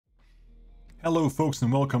Hello folks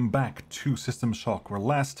and welcome back to System Shock, where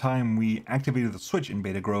last time we activated the switch in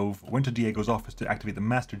Beta Grove, went to Diego's office to activate the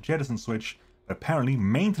Master Jettison switch, but apparently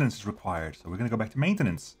maintenance is required, so we're going to go back to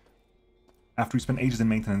maintenance. After we spent ages in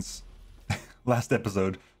maintenance last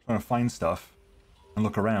episode trying to find stuff and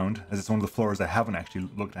look around, as it's one of the floors I haven't actually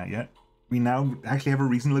looked at yet, we now actually have a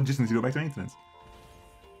reason legitimately to go back to maintenance.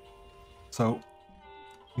 So,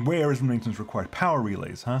 where is maintenance required? Power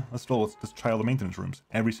relays, huh? Let's try all the maintenance rooms.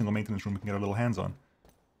 Every single maintenance room we can get our little hands on.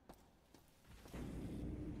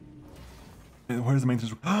 Where's the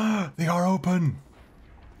maintenance room? They are open!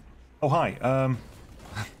 Oh, hi.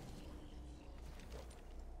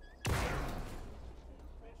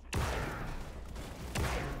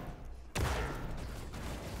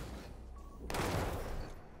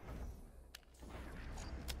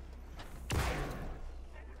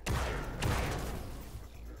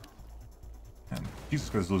 Jesus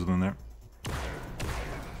Christ, there's loads of them there.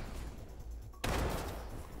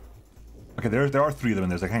 Okay, there are 3 of them in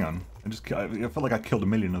there. It's like, hang on. I felt like I killed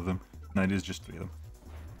 1,000,000 of them. No, it is just 3 of them.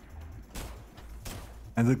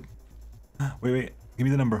 And the... Wait. Give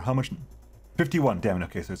me the number. How much? 51. Damn it.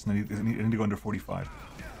 Okay, so I need to go under 45.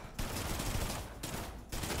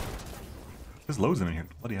 There's loads of them in here.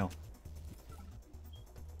 Bloody hell.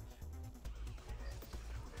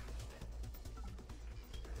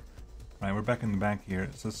 Right, we're back in the back here.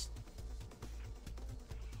 It says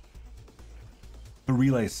the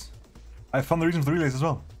relays. I found the reason for the relays as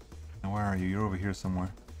well. Now where are you? You're over here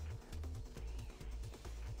somewhere.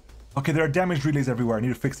 Okay, there are damaged relays everywhere. I need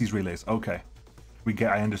to fix these relays. Okay.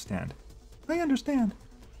 I understand. I understand.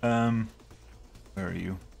 Where are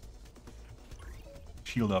you?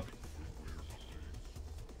 Shield up.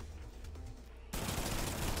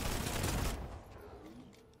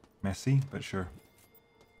 Messy, but sure.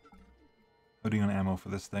 Loading on ammo for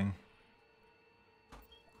this thing.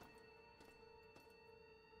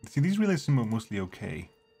 See, these relays seem mostly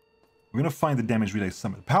okay. We're gonna find the damaged relays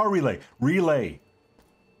somewhere. Power relay! Relay!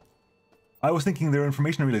 I was thinking they're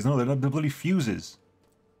information relays. No, they're not. They're bloody fuses.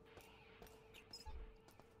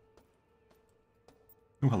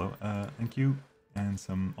 Oh, hello. Thank you. And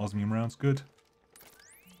some osmium rounds. Good.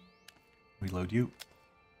 Reload you.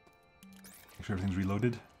 Make sure everything's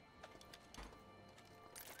reloaded.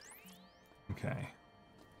 Okay.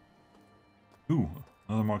 Ooh,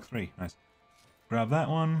 another Mark III. Nice. Grab that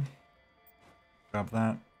one. Grab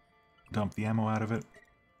that. Dump the ammo out of it.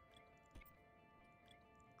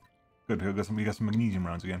 Good, we got some magnesium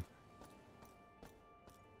rounds again.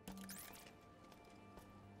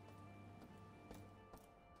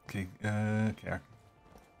 Okay, okay.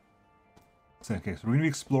 So we're going to be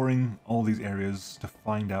exploring all these areas to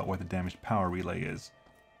find out where the damaged power relay is.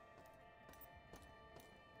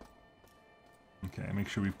 Okay, make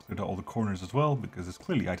sure we've cleared out all the corners as well, because there's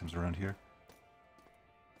clearly items around here.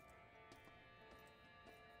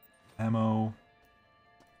 Ammo.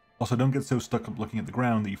 Also, don't get so stuck up looking at the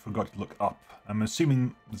ground that you forgot to look up. I'm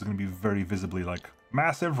assuming it's going to be very visibly like,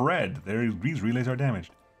 massive red! These relays are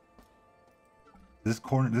damaged. This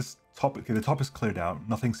corner, this top, okay, the top is cleared out.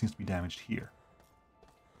 Nothing seems to be damaged here.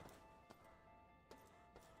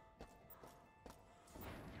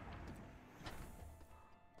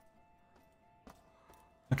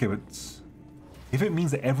 Okay, but if it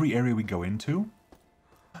means that every area we go into...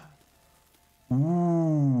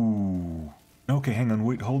 Ooh. Okay, hang on,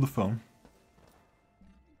 wait, hold the phone.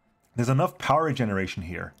 There's enough power generation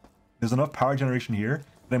here. There's enough power generation here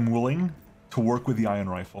that I'm willing to work with the ion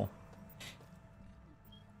rifle.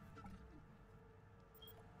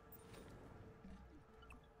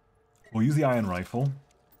 We'll use the ion rifle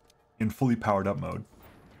in fully powered up mode.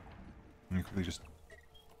 Let me quickly just...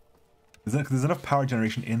 There's enough power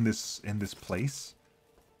generation in this place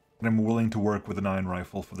that I'm willing to work with an iron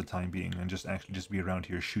rifle for the time being and just be around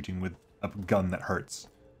here shooting with a gun that hurts.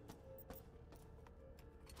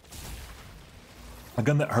 A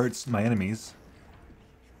gun that hurts my enemies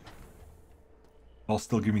while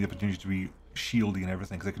still giving me the opportunity to be shieldy and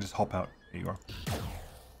everything, because I can just hop out. There you are.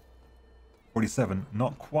 47.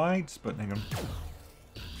 Not quite, but hang on.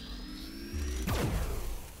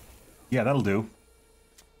 Yeah, that'll do.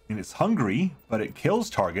 I mean, it's hungry, but it kills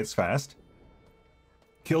targets fast.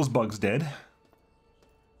 Kills bugs dead.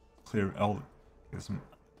 Clear all. There's some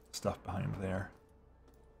stuff behind there.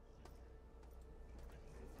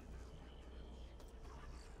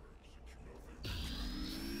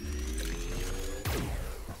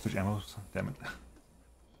 Switch ammo. Damn it.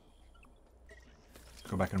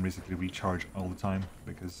 Go back and basically recharge all the time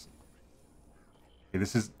because. Okay,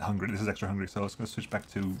 this is hungry. This is extra hungry, so let's go switch back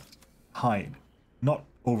to hide. Not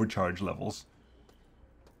overcharge levels.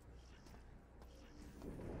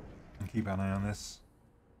 keep an eye on this.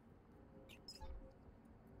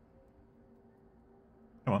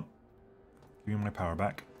 Come on. Give me my power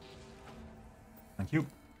back. Thank you.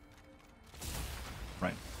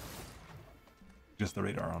 Right. Just the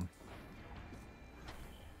radar on.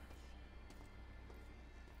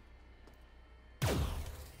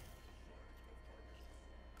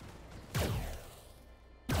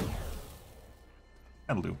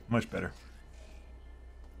 That'll do. Much better.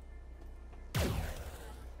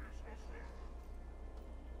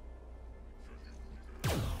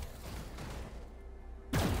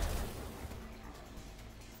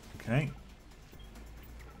 Okay.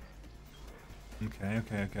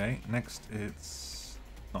 Okay. Next, it's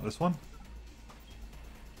not this one,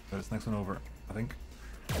 but it's next one over, I think.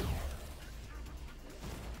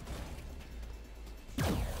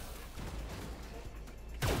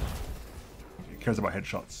 He cares about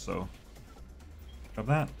headshots, so grab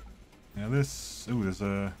that. Now this. Ooh, there's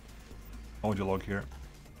a audio log here.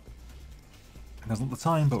 It doesn't look the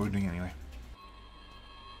time, but we're doing it anyway.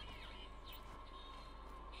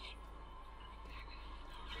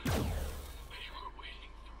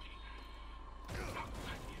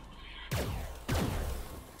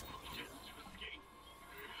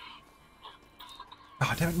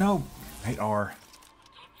 Oh, damn it, no! I hate R.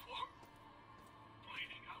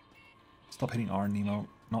 Stop hitting R, Nemo.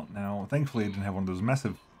 Not now. Thankfully, I didn't have one of those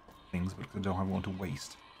massive things, because I don't have one to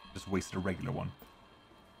waste. Just wasted a regular one.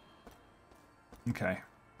 Okay.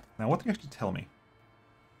 Now, what did you actually tell me?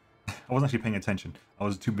 I wasn't actually paying attention. I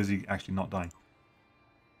was too busy actually not dying.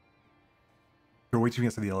 You're waiting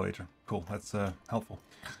for the elevator. Cool, that's helpful.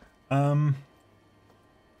 Clear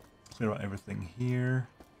out everything here.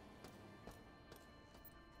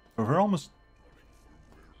 But we're almost...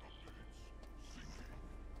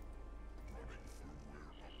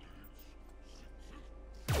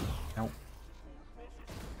 Ow.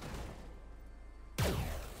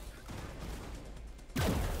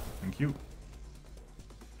 Thank you.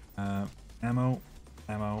 Ammo.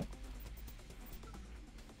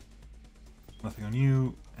 Nothing on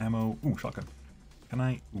you. Ammo. Ooh, shotgun. Can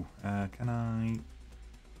I? Ooh, can I?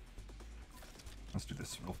 Let's do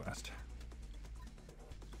this real fast.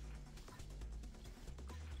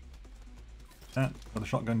 That for the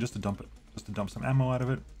shotgun, just to dump it, just to dump some ammo out of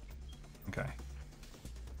it. Okay.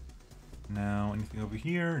 Now, anything over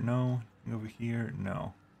here? No. Anything over here?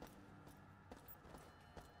 No.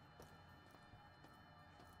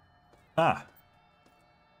 Ah.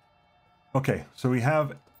 Okay, so we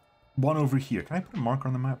have one over here. Can I put a marker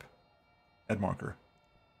on the map? Head marker.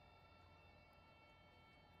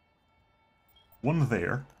 One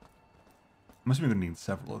there. I'm assuming we're gonna need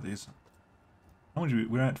several of these. How much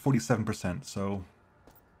we're at 47%, so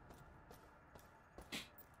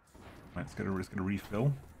right, let's get a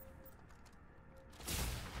refill.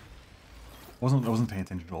 I wasn't paying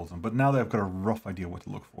attention to all of them, but now that I've got a rough idea what to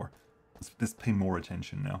look for, let's pay more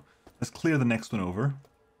attention now. Let's clear the next one over.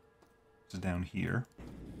 Which is down here.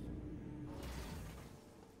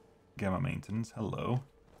 Gamma maintenance, hello.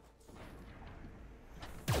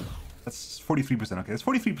 That's 43%, okay, that's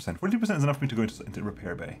 43%. 43% is enough for me to go into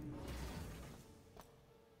repair bay.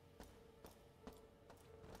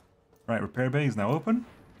 Right, repair bay is now open.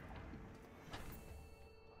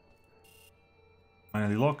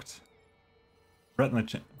 Finally locked.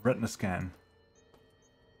 Retina scan.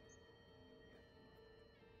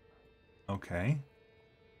 Okay.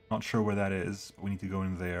 Not sure where that is, but we need to go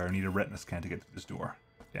in there. I need a retina scan to get to this door.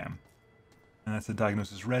 Damn. And that's a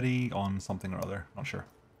diagnosis ready on something or other. Not sure.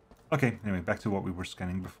 Okay, anyway, back to what we were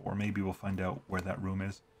scanning before. Maybe we'll find out where that room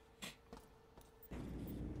is.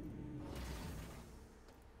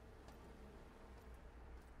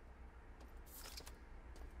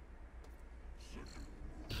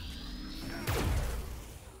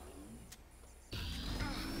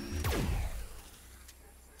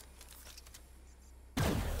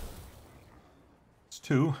 It's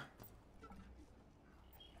 2.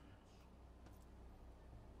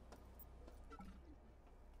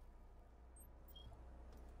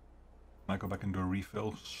 Might go back and do a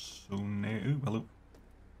refill soon. Ooh, hello. You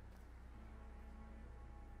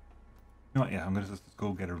know what, yeah, I'm gonna just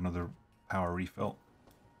go get another power refill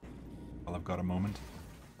while I've got a moment.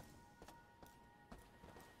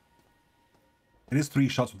 It is 3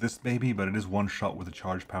 shots with this baby, but it is 1 shot with a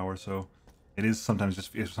charge power, so it is sometimes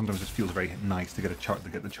just feels very nice to get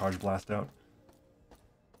the charge blast out.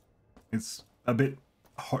 It's a bit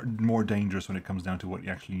more dangerous when it comes down to what you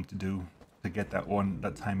actually need to do to get that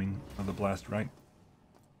timing of the blast right.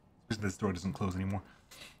 Because this door doesn't close anymore.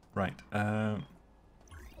 Right. Put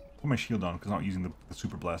my shield on because I'm not using the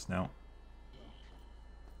super blast now.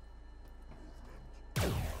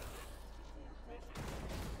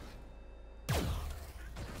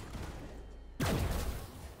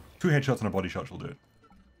 2 headshots and a body shot will do it.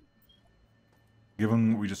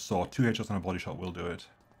 Given what we just saw, 2 headshots and a body shot will do it.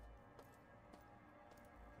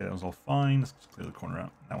 Okay, that was all fine. Let's just clear the corner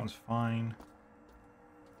out. That one's fine.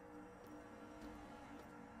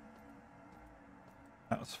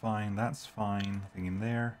 That was fine. That's fine. Nothing in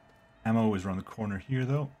there. Ammo is around the corner here,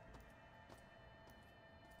 though.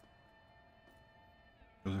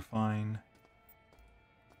 Those are fine.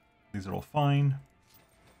 These are all fine.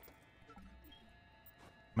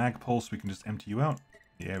 Mag pulse, we can just empty you out.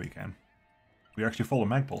 Yeah, we can. We're actually full of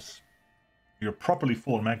mag pulse. You're properly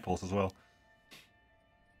full of mag pulse as well.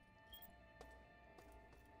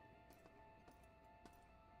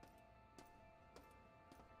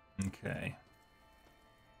 Okay.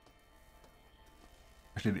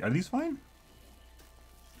 Actually, are these fine?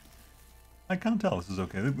 I can't tell. This is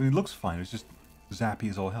okay. It looks fine. It's just zappy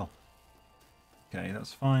as all hell. Okay,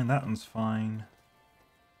 that's fine. That one's fine.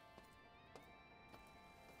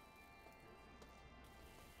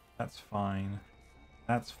 That's fine.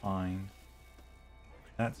 That's fine.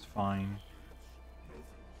 That's fine.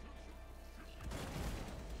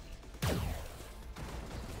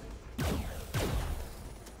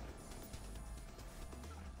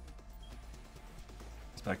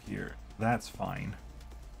 It's back here. That's fine.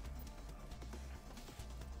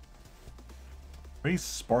 Very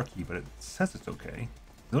sparky, but it says it's okay.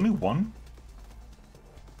 There's only one?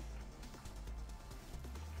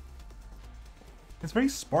 It's very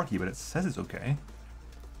sparky, but it says it's okay.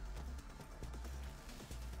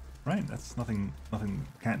 Right, that's nothing,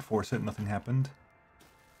 can't force it, nothing happened.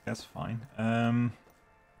 That's fine.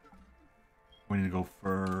 We need to go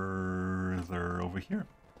further over here.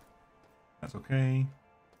 That's okay.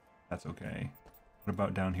 That's okay. What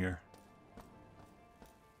about down here?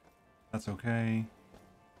 That's okay.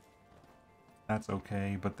 That's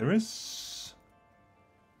okay, but there is...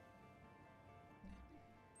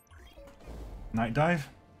 Night dive?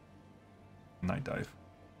 Night dive.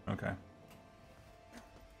 Okay.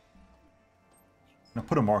 Now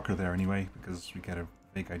put a marker there anyway, because we get a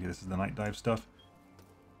fake idea this is the night dive stuff.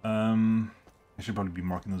 I should probably be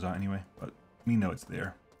marking those out anyway, but we know it's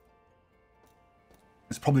there.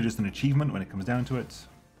 It's probably just an achievement when it comes down to it,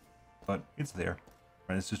 but it's there.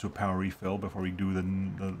 Right, let's just do a power refill before we do the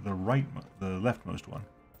leftmost one.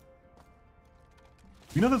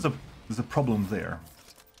 You know there's a problem there.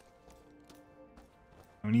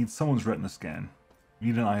 We need someone's retina scan. We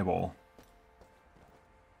need an eyeball.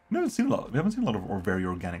 We haven't seen a lot of very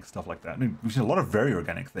organic stuff like that. I mean, we've seen a lot of very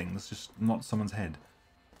organic things, just not someone's head.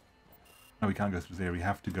 No, we can't go through there. We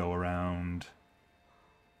have to go around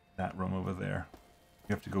that room over there.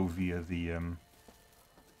 We have to go via the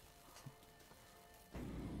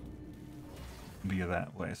via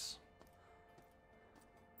that place.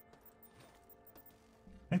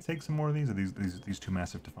 Can I take some more of these? Or these too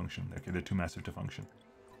massive to function? Okay, they're too massive to function.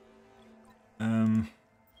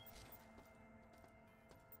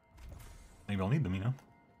 Maybe I'll need them, you know.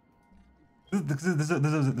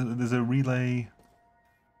 There's a relay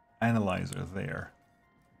analyzer there,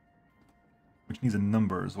 which needs a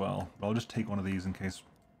number as well. But I'll just take one of these in case.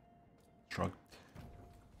 Shrug.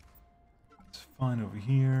 It's fine over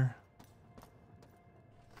here.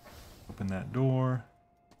 Open that door.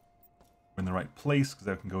 We're in the right place because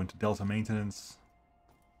I can go into Delta maintenance.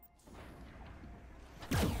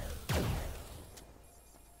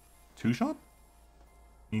 Two shot?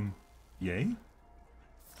 I mean, yay.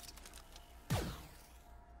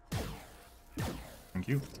 Thank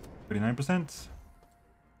you. 39%.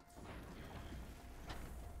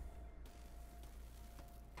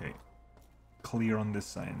 Okay. Clear on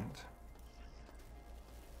this end.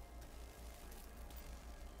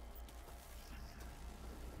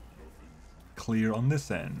 Clear on this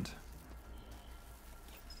end.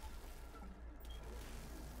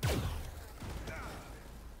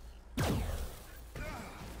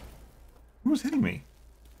 Who's hitting me?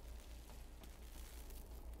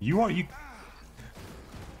 You.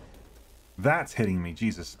 That's hitting me,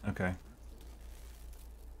 Jesus. Okay.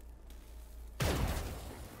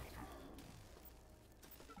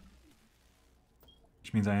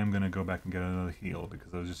 Which means I am gonna go back and get another heal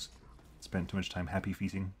because I just spent too much time happy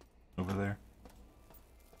feasting over there.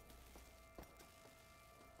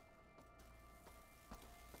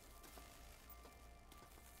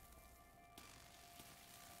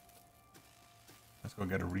 Let's go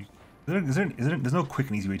get a refill. There's no quick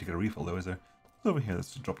and easy way to get a refill though, is there? It's over here.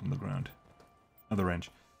 Let's just drop it on the ground. Another wrench.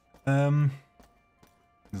 There's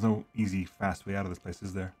no easy, fast way out of this place,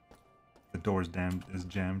 is there? The door is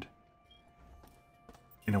jammed.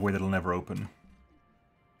 In a way that'll never open.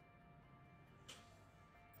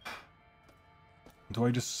 Do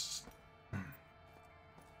I just...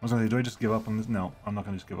 I was gonna say, do I just give up on this? No, I'm not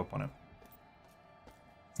gonna just give up on it.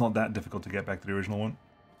 It's not that difficult to get back to the original one.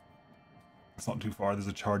 It's not too far. There's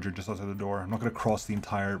a charger just outside the door. I'm not gonna cross the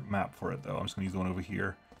entire map for it though. I'm just gonna use the one over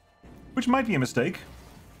here. Which might be a mistake.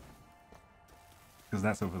 Because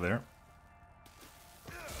that's over there.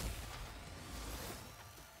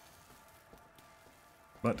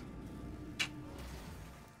 But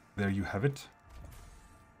there you have it.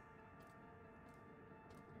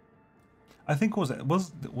 I think was it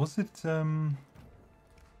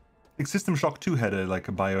like System Shock 2 had a like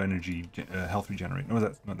a bioenergy health regenerate. No,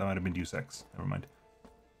 that might have been Deus Ex. Never mind.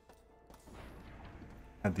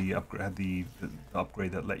 Had the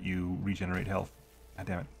upgrade that let you regenerate health. God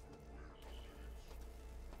damn it.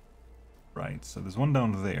 Right, so there's one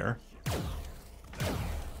down there.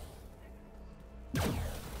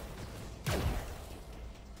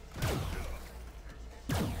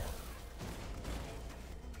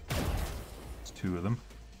 Two of them.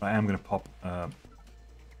 I am going to pop a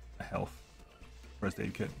health first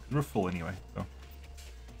aid kit. We're full anyway, so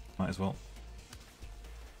might as well.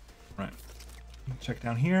 Right. Check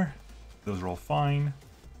down here. Those are all fine.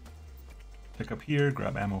 Check up here.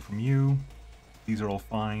 Grab ammo from you. These are all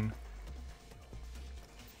fine.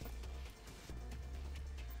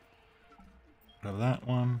 Grab that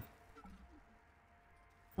one.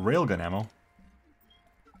 Railgun ammo.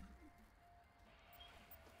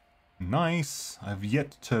 Nice. I've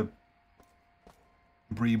yet to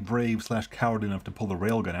be brave / coward enough to pull the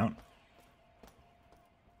railgun out.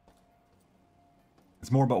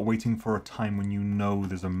 It's more about waiting for a time when you know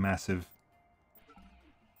there's a massive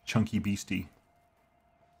chunky beastie.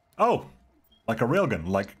 Oh! Like a railgun,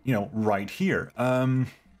 like, you know, right here.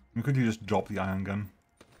 We could just drop the ion gun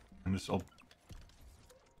and just no,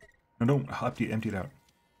 don't empty it out.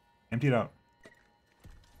 Empty it out.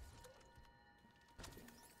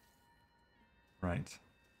 Right.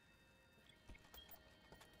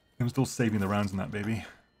 I'm still saving the rounds in that baby.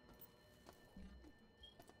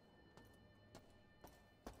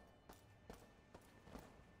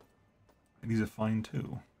 These are fine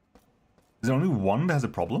too. Is there only one that has a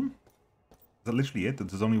problem? Is that literally it? That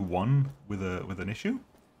there's only one with an issue?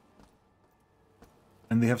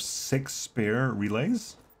 And they have 6 spare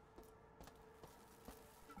relays?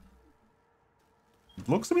 It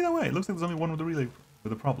looks to me that way. It looks like there's only one with a relay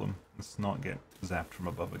with a problem. Let's not get zapped from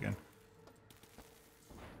above again.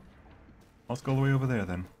 Let's go all the way over there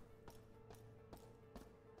then.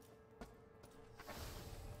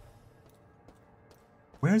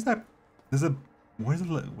 Where's that? Where's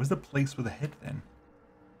the place with the head then?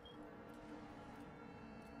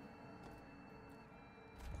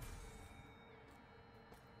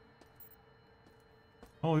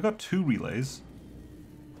 Oh, we got 2 relays.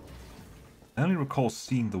 I only recall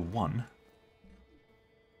seeing the one.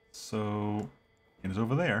 So it is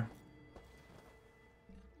over there.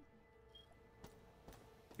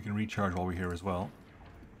 We can recharge while we're here as well.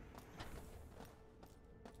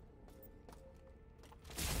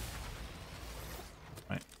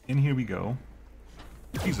 Right, in here we go.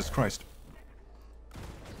 Jesus Christ.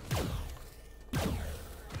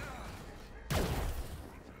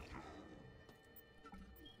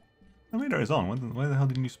 The radar is on. Why the hell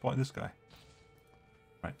didn't you spot this guy?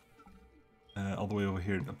 Right. All the way over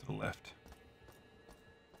here up to the left.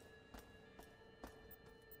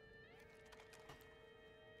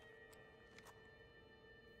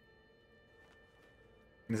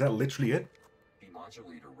 Is that literally it?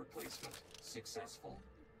 Demodulator replacement successful.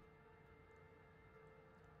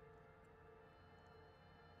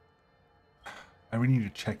 I really need to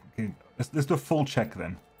check. Okay, let's do a full check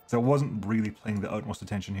then. So I wasn't really paying the utmost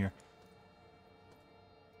attention here.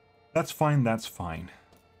 That's fine, that's fine.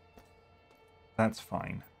 That's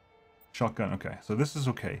fine. Shotgun, okay. So this is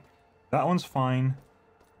okay. That one's fine.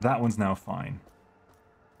 That one's now fine.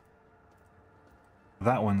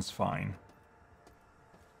 That one's fine.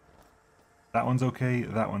 That one's okay,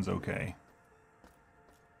 that one's okay.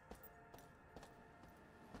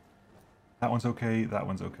 That one's okay, that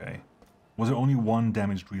one's okay. Was there only one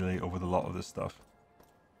damaged relay over the lot of this stuff?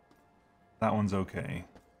 That one's okay.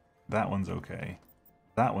 That one's okay.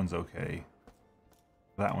 That one's okay.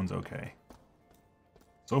 That one's okay.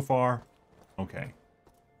 So far, okay.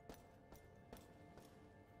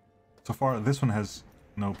 So far, this one has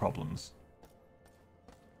no problems.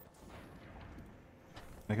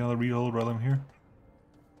 Make another reload while I'm here?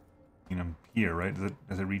 I mean, I'm here, right?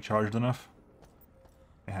 Has it recharged enough?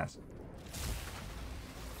 It has.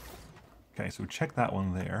 Okay, so check that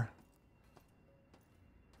one there.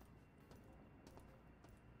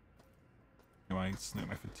 Get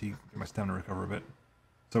my fatigue, get my stamina recover a bit.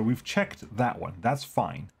 So we've checked that one. That's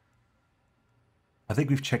fine. I think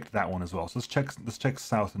we've checked that one as well. So let's check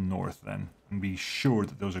south and north then, and be sure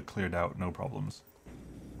that those are cleared out, no problems.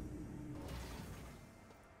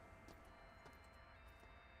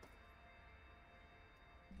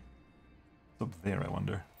 What's up there, I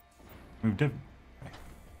wonder? We've okay.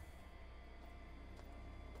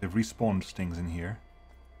 They've respawned things in here.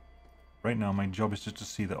 Right now, my job is just to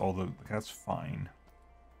see that all the that's fine.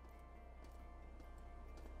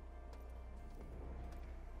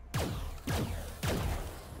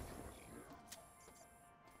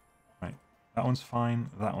 Right, that one's fine.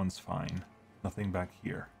 That one's fine. Nothing back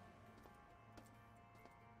here.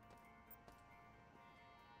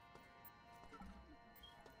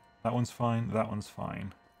 That one's fine. That one's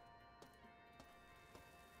fine.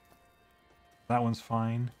 That one's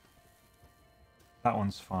fine. That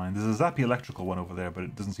one's fine. There's a zappy electrical one over there, but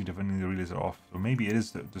it doesn't seem to have any of the relays are off. So maybe it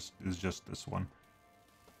is just this one.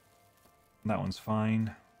 That one's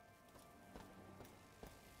fine.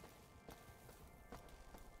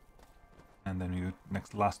 And then you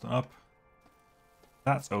next last one up.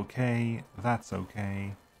 That's okay. That's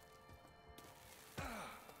okay.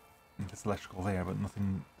 There's electrical there, but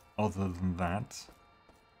nothing other than that.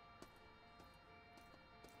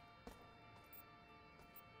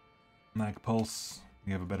 Mag pulse.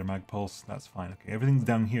 We have a better mag pulse. That's fine. Okay, everything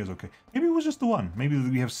down here is okay. Maybe it was just the one. Maybe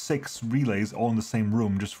we have 6 relays all in the same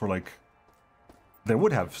room just for like... There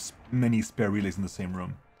would have many spare relays in the same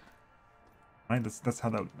room. Right, that's how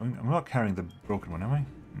that... I mean, I'm not carrying the broken one, am I?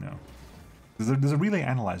 No. There's a relay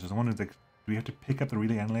analyzer. I wonder, like, do we have to pick up the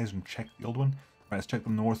relay analyzer and check the old one? Right, let's check the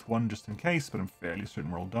north one just in case, but I'm fairly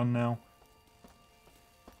certain we're all done now.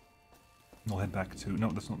 We'll head back to... No,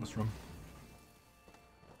 that's not this room.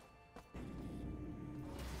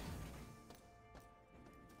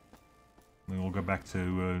 Then we'll go back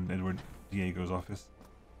to Edward Diego's office.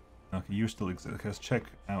 Okay, you still exist. Okay, let's check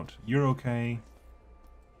out. You're okay.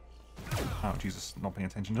 Oh, Jesus, not paying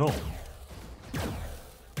attention at all.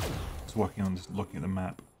 Just working on just looking at the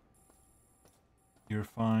map. You're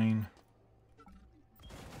fine.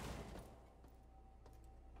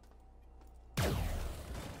 A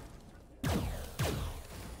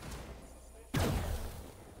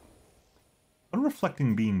lot of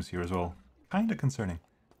reflecting beams here as well. Kinda concerning.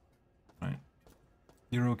 Right.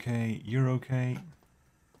 You're okay. You're okay.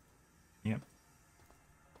 Yep.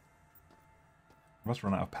 Must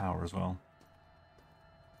run out of power as well.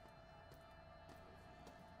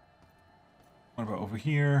 What about over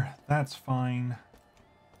here? That's fine.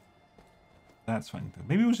 That's fine too.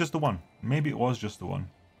 Maybe it was just the one. Maybe it was just the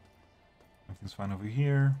one. Everything's fine over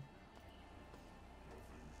here.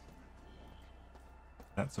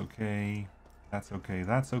 That's okay. That's okay.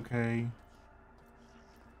 That's okay.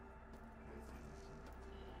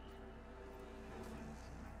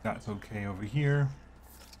 That's okay over here.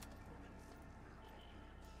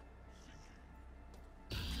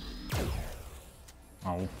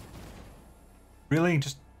 Oh. Really?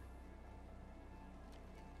 Just...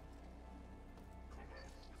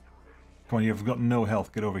 Come on, you've got no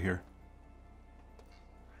health. Get over here.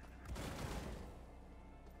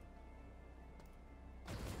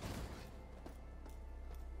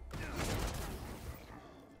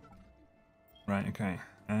 Right, okay.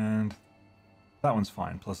 And... that one's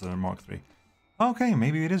fine, plus a Mark III. Okay,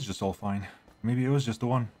 maybe it is just all fine. Maybe it was just the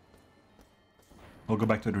one. We'll go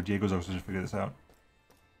back to Edward Diego's office to figure this out.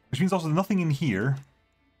 Which means also nothing in here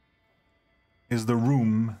is the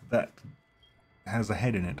room that has a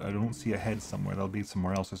head in it. I don't see a head somewhere. That'll be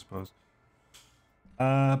somewhere else, I suppose.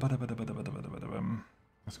 Let's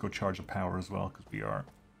go charge the power as well, because we are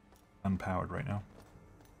unpowered right now.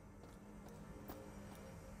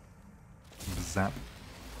 Zap.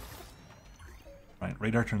 Right,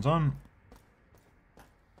 radar turns on.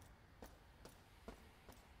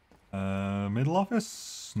 Middle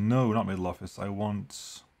office? No, not middle office. I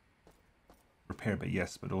want repair bay,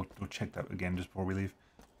 yes, but we'll check that again just before we leave.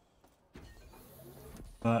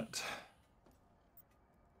 But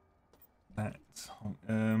that's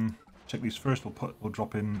check these first. We'll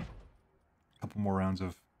drop in a couple more rounds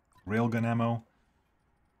of railgun ammo.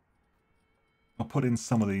 I'll put in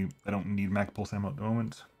some of the... I don't need mag pulse ammo at the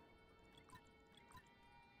moment.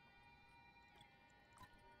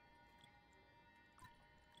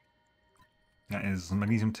 That is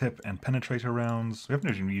magnesium tip and penetrator rounds. We haven't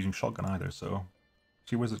actually been using shotgun either, so...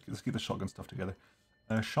 See, let's get the shotgun stuff together.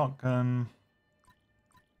 Shotgun...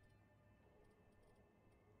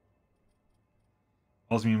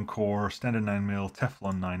 Osmium core, standard 9mm,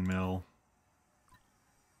 Teflon 9mm.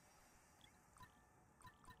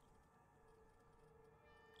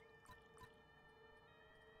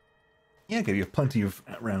 Yeah, okay, you have plenty of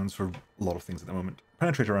rounds for a lot of things at the moment.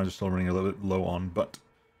 Penetrator rounds are still running a little bit low on, but...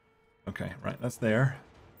 Okay, right, that's there.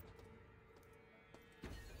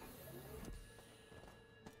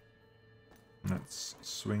 Let's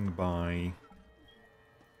swing by...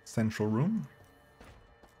 Central room.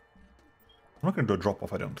 I'm not going to do a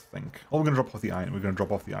drop-off, I don't think. Oh, we're going to drop off the iron. We're going to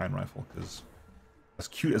drop off the iron rifle, because as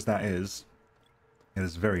cute as that is, it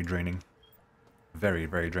is very draining. Very,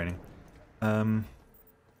 very draining.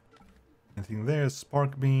 Anything there?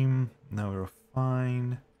 Spark beam. No, we're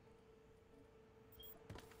fine.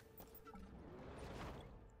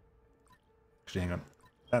 Actually, hang on.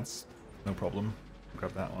 That's no problem.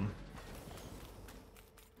 Grab that one.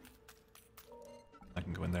 I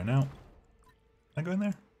can go in there now. Can I go in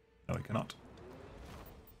there? No, I cannot.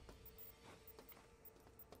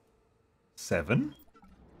 7?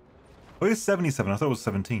 Oh, it's 77. I thought it was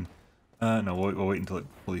 17. No, we'll wait until it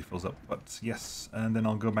fully fills up. But yes, and then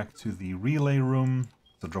I'll go back to the relay room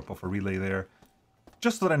to drop off a relay there.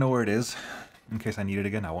 Just so that I know where it is. In case I need it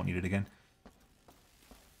again. I won't need it again.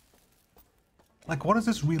 Like, what is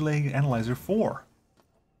this relay analyzer for?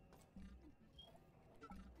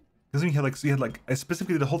 Because you had like, I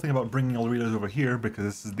specifically did the whole thing about bringing all the relays over here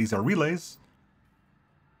because these are relays.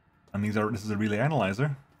 And this is a relay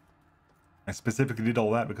analyzer. I specifically did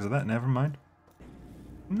all that because of that. Never mind.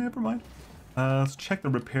 Never mind. Let's check the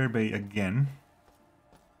repair bay again.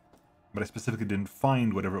 But I specifically didn't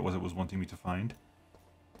find whatever it was wanting me to find.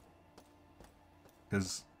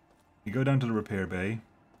 Because you go down to the repair bay.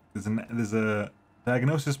 There's a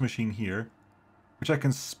diagnosis machine here, which I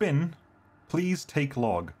can spin. Please take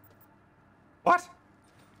log. What?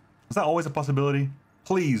 Is that always a possibility?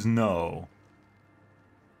 Please no.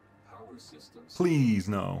 Please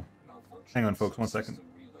no. Hang on, folks, 1 second.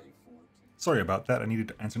 Sorry about that. I needed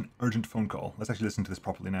to answer an urgent phone call. Let's actually listen to this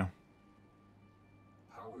properly now.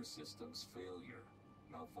 Power systems failure.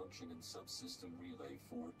 Malfunction in subsystem relay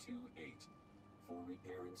 428. For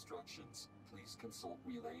repair instructions, please consult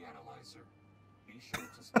relay analyzer. Be sure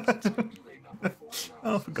to specify relay number 4.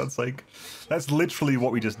 Oh, for God's sake. That's literally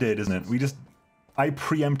what we just did, isn't it? I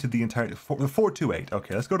preempted the entire... the 428.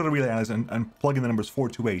 Okay, let's go to the relay analyzer and plug in the numbers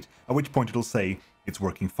 428, at which point it'll say it's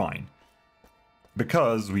working fine.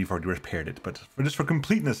 Because we've already repaired it, but just for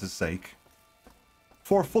completeness' sake,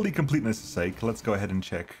 for fully completeness' sake, let's go ahead and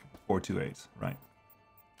check 428. Right.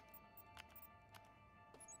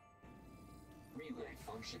 Relay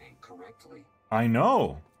functioning correctly. I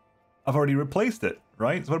know. I've already replaced it,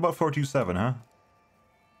 right? So what about 427, huh?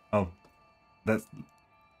 Oh, that's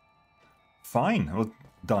fine. Well,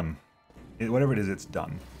 done. Whatever it is, it's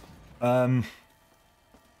done.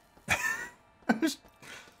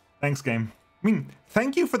 Thanks, game. I mean,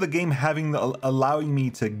 thank you for the game allowing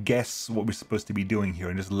me to guess what we're supposed to be doing here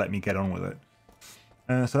and just let me get on with it.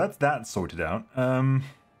 So that's that sorted out.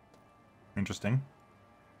 Interesting.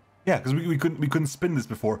 Yeah, because we couldn't spin this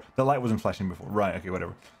before. The light wasn't flashing before. Right, okay,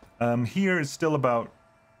 whatever. Here is still about...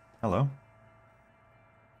 Hello?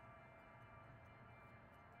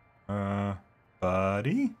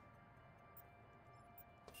 Buddy?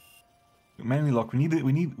 Manually lock. We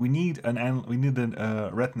need a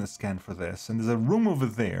retina scan for this, and there's a room over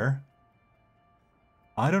there.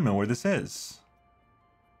 I don't know where this is.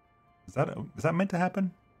 Is that meant to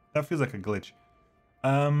happen? That feels like a glitch. I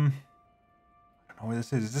don't know where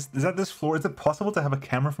this is. Is that this floor? Is it possible to have a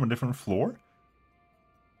camera from a different floor?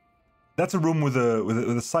 That's a room with a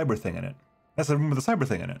cyber thing in it. That's a room with a cyber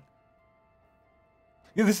thing in it.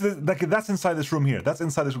 Yeah, that's inside this room here. That's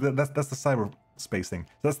inside this. That's the cyber space thing.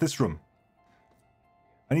 That's this room.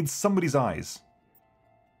 I need somebody's eyes.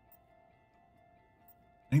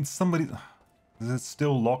 I need somebody... Is it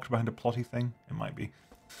still locked behind a plotty thing? It might be.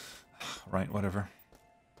 Right, whatever.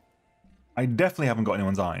 I definitely haven't got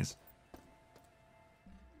anyone's eyes.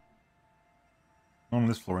 Not on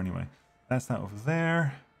this floor anyway. That's that over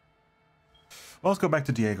there. Well, let's go back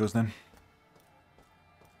to Diego's then.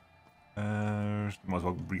 Might as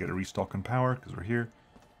well get a restock on power because we're here.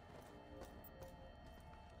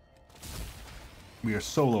 We are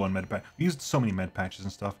so low on med patch. We used so many med patches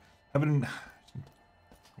and stuff. We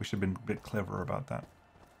should have been a bit cleverer about that.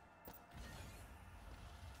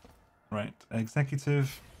 Right,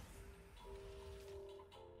 executive.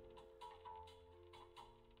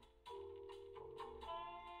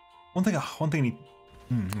 One thing I need...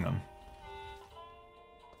 hang on.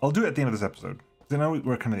 I'll do it at the end of this episode. I know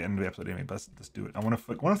we're kind of at the end of the episode anyway, but let's do it. One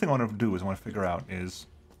thing I want to do is I want to figure out is,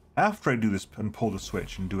 after I do this and pull the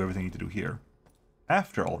switch and do everything I need to do here,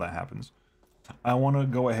 after all that happens, I want to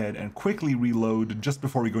go ahead and quickly reload just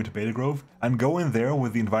before we go into Beta Grove and go in there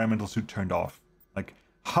with the environmental suit turned off. Like,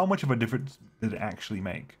 how much of a difference did it actually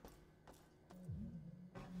make?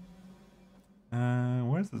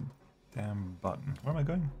 Where's the damn button? Where am I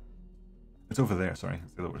going? It's over there, sorry.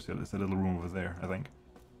 It's the little room over there, I think.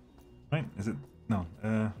 Right? Is it? No.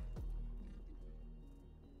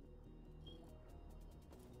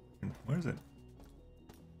 Where is it?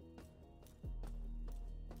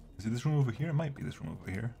 Is it this room over here? It might be this room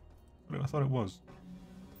over here. I thought it was.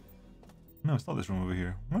 No, it's not this room over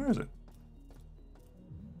here. Where is it?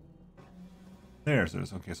 There's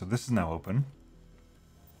it. Okay, so this is now open.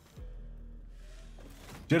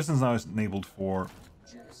 Jettison's now enabled for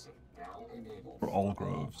all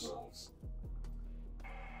groves.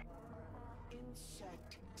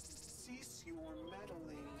 Insect, cease your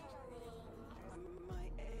meddling.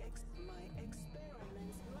 My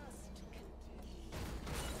experiments must continue.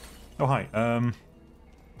 Oh hi.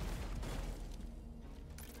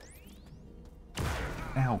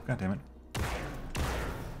 Ow! God damn it!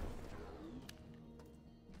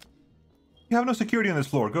 You have no security on this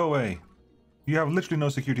floor. Go away. You have literally no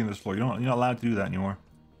security on this floor. You're not allowed to do that anymore.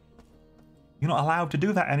 You're not allowed to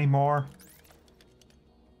do that anymore.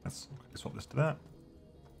 Let's swap this to that.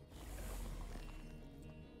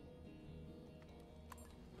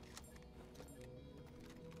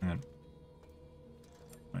 And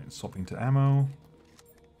right, swapping to ammo.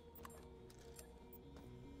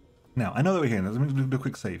 Now, I know that we're here. Let me do a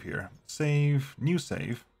quick save here. Save, new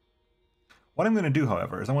save. What I'm going to do,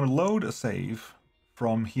 however, is I want to load a save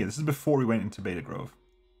from here. This is before we went into Beta Grove.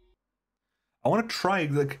 I want to try,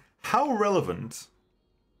 like, how relevant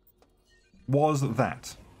was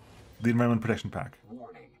that? The Environment Protection Pack.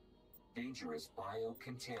 Warning. Dangerous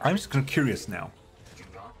biocontamination. I'm just kind of curious now. Do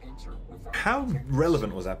not enter without How protection.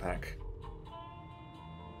 relevant was that pack?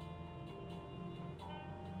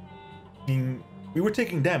 I mean, we were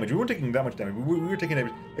taking damage. We weren't taking that much damage. We were taking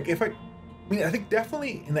damage. Like, I think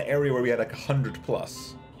definitely in the area where we had like 100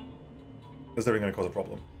 plus, that's never going to cause a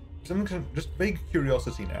problem. So I'm kind of just vague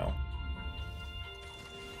curiosity now.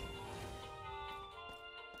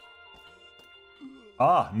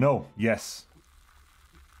 Ah, no, yes.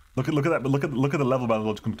 Look at that, but look at the level of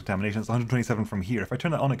biological contamination. It's 127 from here. If I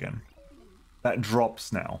turn that on again, that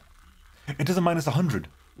drops now. It does a minus 100.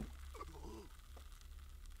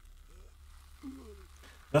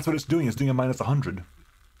 That's what it's doing. It's doing a minus 100.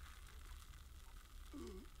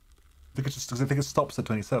 I think it stops at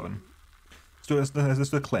 27. Let's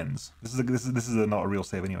do a cleanse. This is not a real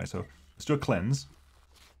save anyway. So let's do a cleanse.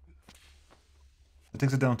 It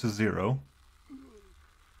takes it down to 0,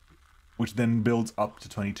 which then builds up to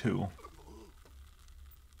 22.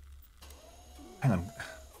 Hang on.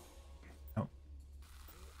 Oh.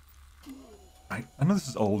 I know this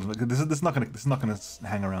is old. This is not gonna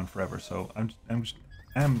hang around forever. So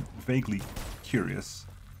I'm vaguely curious.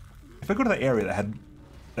 If I go to that area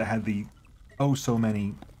that had the oh so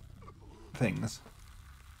many things.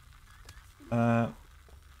 Where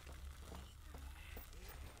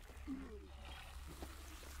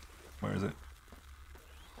is it?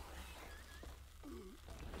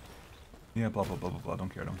 Yeah, blah blah blah blah blah. Don't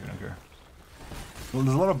care. Well,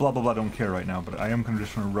 there's a lot of blah blah blah. Don't care right now, but I am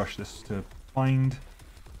just trying to rush this to find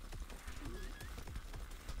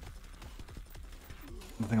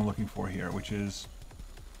the thing I'm looking for here, which is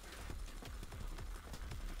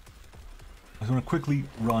I just want to quickly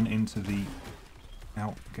run into the.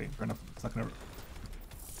 Ow, okay, fair enough. It's not gonna.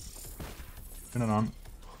 Turn it on.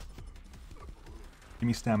 Give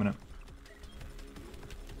me stamina.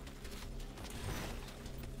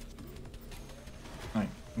 Right,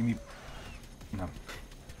 give me. No.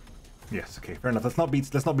 Yes, okay, fair enough. Let's not be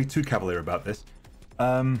too cavalier about this. But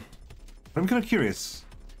I'm kind of curious.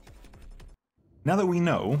 Now that we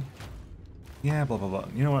know. Yeah, blah blah blah.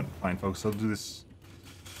 You know what? Fine, folks. I'll do this.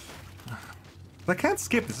 I can't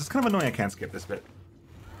skip this. It's kind of annoying I can't skip this bit.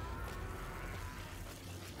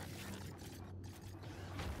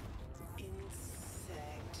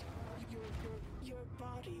 Insect, your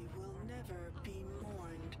body will never be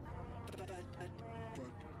mourned, but it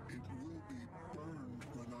will be burned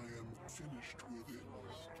when I am finished with it.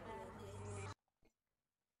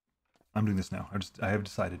 I'm doing this now. I have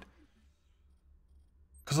decided.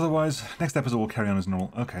 Because otherwise, next episode will carry on as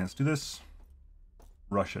normal. Okay, let's do this.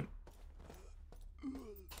 Rush it.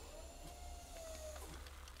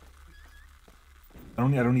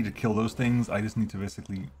 I don't need to kill those things. I just need to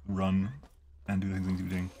basically run and do the things I need to be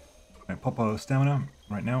doing. Right, pop a stamina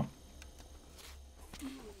right now.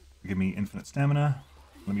 Give me infinite stamina.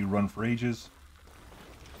 Let me run for ages.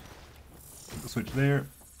 Put the switch there.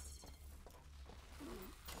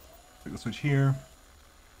 Take the switch here.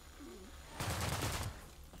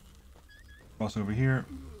 Cross over here.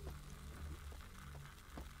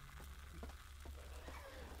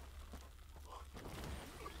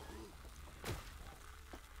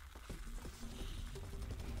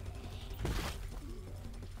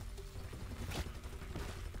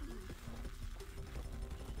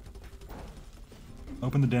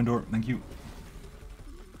 Open the damn door. Thank you.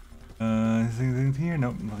 Is there anything here?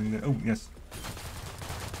 No, nothing there. Oh, yes.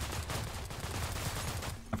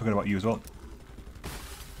 I forgot about you as well.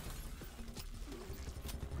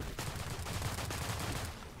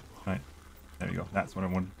 Right. There you go. That's what I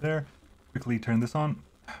wanted there. Quickly turn this on.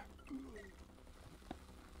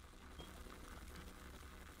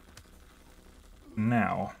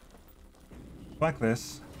 Now, like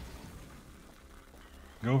this.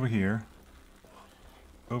 Go over here.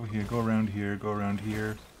 Go over here. Go around here. Go around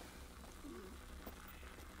here.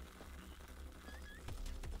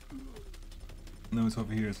 No, it's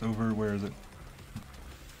over here. It's over. Where is it?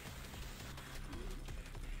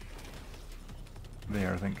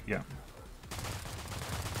 There, I think. Yeah.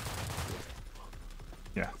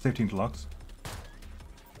 Yeah, safety interlocks.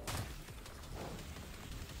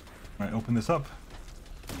 Right, open this up.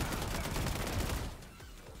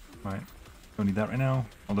 Right, don't need that right now.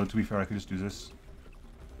 Although, to be fair, I could just do this.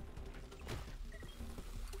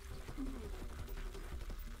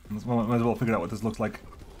 Well, I might as well figure out what this looks like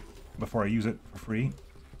before I use it for free.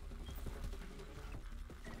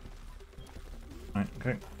 Right,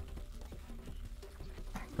 okay.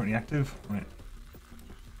 Currently active. Right.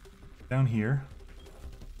 Down here.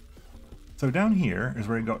 So down here is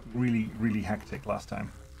where it got really, really hectic last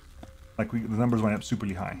time. Like the numbers went up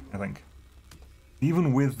superly high, I think.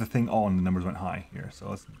 Even with the thing on, the numbers went high here. So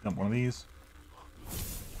let's dump one of these.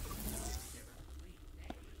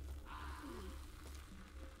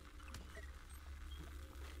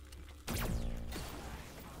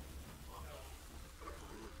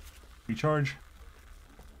 Recharge.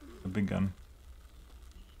 A big gun.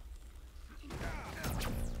 Did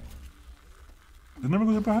the number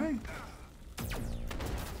go super high?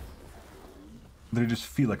 Did it just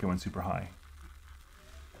feel like it went super high?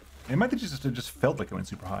 It might have just felt like it went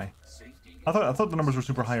super high. I thought the numbers were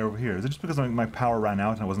super high over here. Is it just because my power ran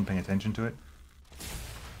out and I wasn't paying attention to it?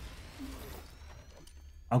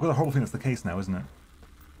 I've got a horrible feeling that's the case now, isn't it?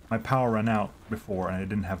 My power ran out before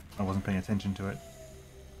and I wasn't paying attention to it.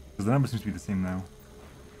 Because the number seems to be the same now.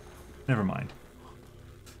 Never mind.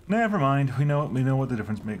 Never mind. We know what the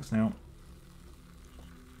difference makes now.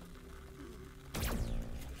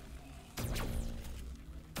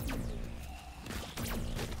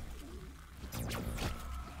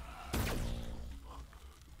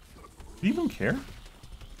 Do you even care?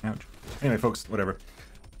 Ouch. Anyway, folks, whatever.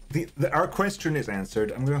 Our question is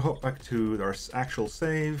answered. I'm going to hop back to our actual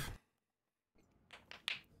save.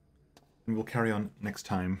 And we'll carry on next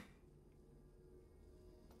time.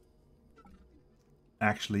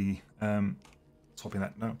 Actually, swapping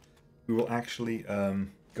that, no. We will actually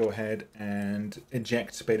go ahead and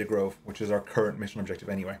eject Beta Grove, which is our current mission objective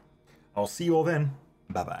anyway. I'll see you all then.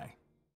 Bye-bye.